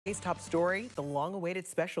Today's top story, the long-awaited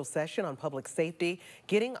special session on public safety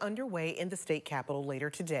getting underway in the state capitol later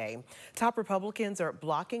today. Top Republicans are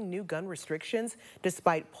blocking new gun restrictions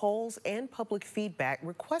despite polls and public feedback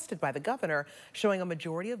requested by the governor showing a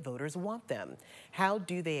majority of voters want them. How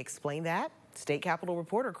do they explain that? State Capitol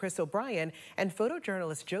reporter Chris O'Brien and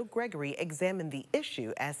photojournalist Joe Gregory examine the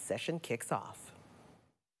issue as session kicks off.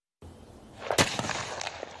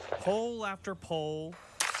 Poll after poll,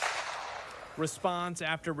 response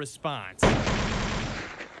after response,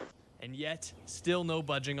 and yet still no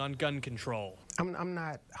budging on gun control. I'm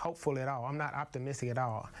not hopeful at all. I'm not optimistic at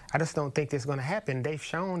all. I just don't think this is going to happen. They've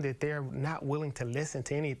shown that they're not willing to listen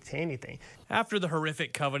to anything. After the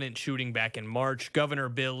horrific Covenant shooting back in March, Governor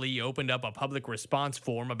Bill Lee opened up a public response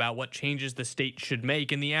form about what changes the state should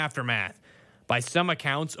make in the aftermath. By some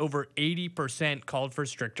accounts, over 80% called for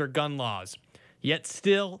stricter gun laws. Yet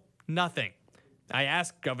still nothing. I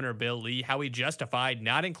asked Governor Bill Lee how he justified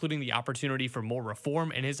not including the opportunity for more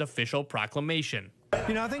reform in his official proclamation.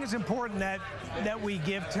 You know, I think it's important that we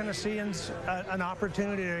give Tennesseans an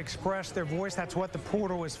opportunity to express their voice. That's what the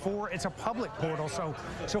portal is for. It's a public portal,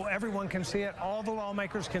 so everyone can see it. All the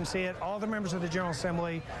lawmakers can see it, all the members of the General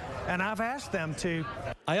Assembly, and I've asked them to.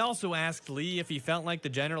 I also asked Lee if he felt like the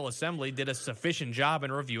General Assembly did a sufficient job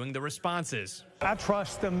in reviewing the responses. I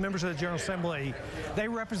trust the members of the General Assembly. They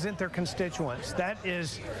represent their constituents. That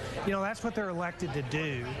is, you know, that's what they're elected to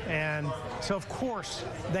do. And so, of course,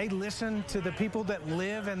 they listen to the people that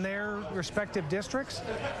live in their respective districts,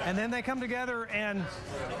 and then they come together and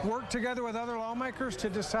work together with other lawmakers to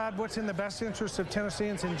decide what's in the best interest of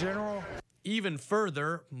Tennesseans in general. Even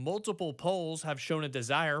further, multiple polls have shown a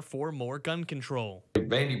desire for more gun control.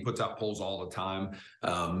 Vandy puts out polls all the time.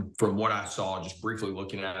 From what I saw, just briefly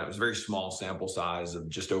looking at it, it was a very small sample size of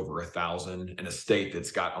just over 1,000 in a state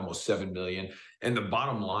that's got almost 7 million. And the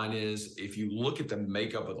bottom line is, if you look at the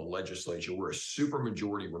makeup of the legislature, we're a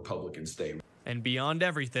supermajority Republican state. And beyond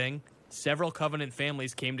everything, several Covenant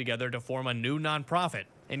families came together to form a new nonprofit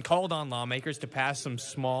and called on lawmakers to pass some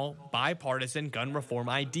small, bipartisan gun reform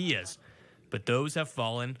ideas. But those have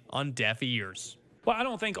fallen on deaf ears. Well, I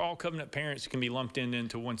don't think all Covenant parents can be lumped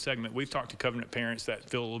into one segment. We've talked to Covenant parents that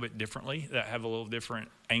feel a little bit differently, that have a little different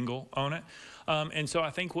angle on it. And so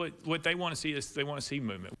I think what they want to see is they want to see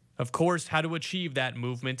movement. Of course, how to achieve that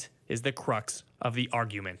movement is the crux of the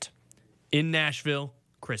argument. In Nashville,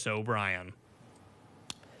 Chris O'Brien.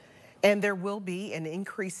 And there will be an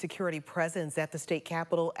increased security presence at the state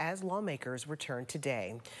capitol as lawmakers return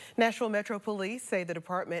today. Nashville Metro Police say the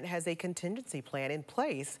department has a contingency plan in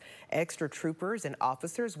place. Extra troopers and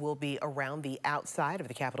officers will be around the outside of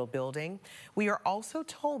the Capitol building. We are also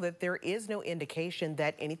told that there is no indication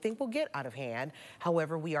that anything will get out of hand.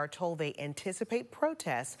 However, we are told they anticipate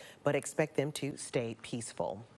protests but expect them to stay peaceful.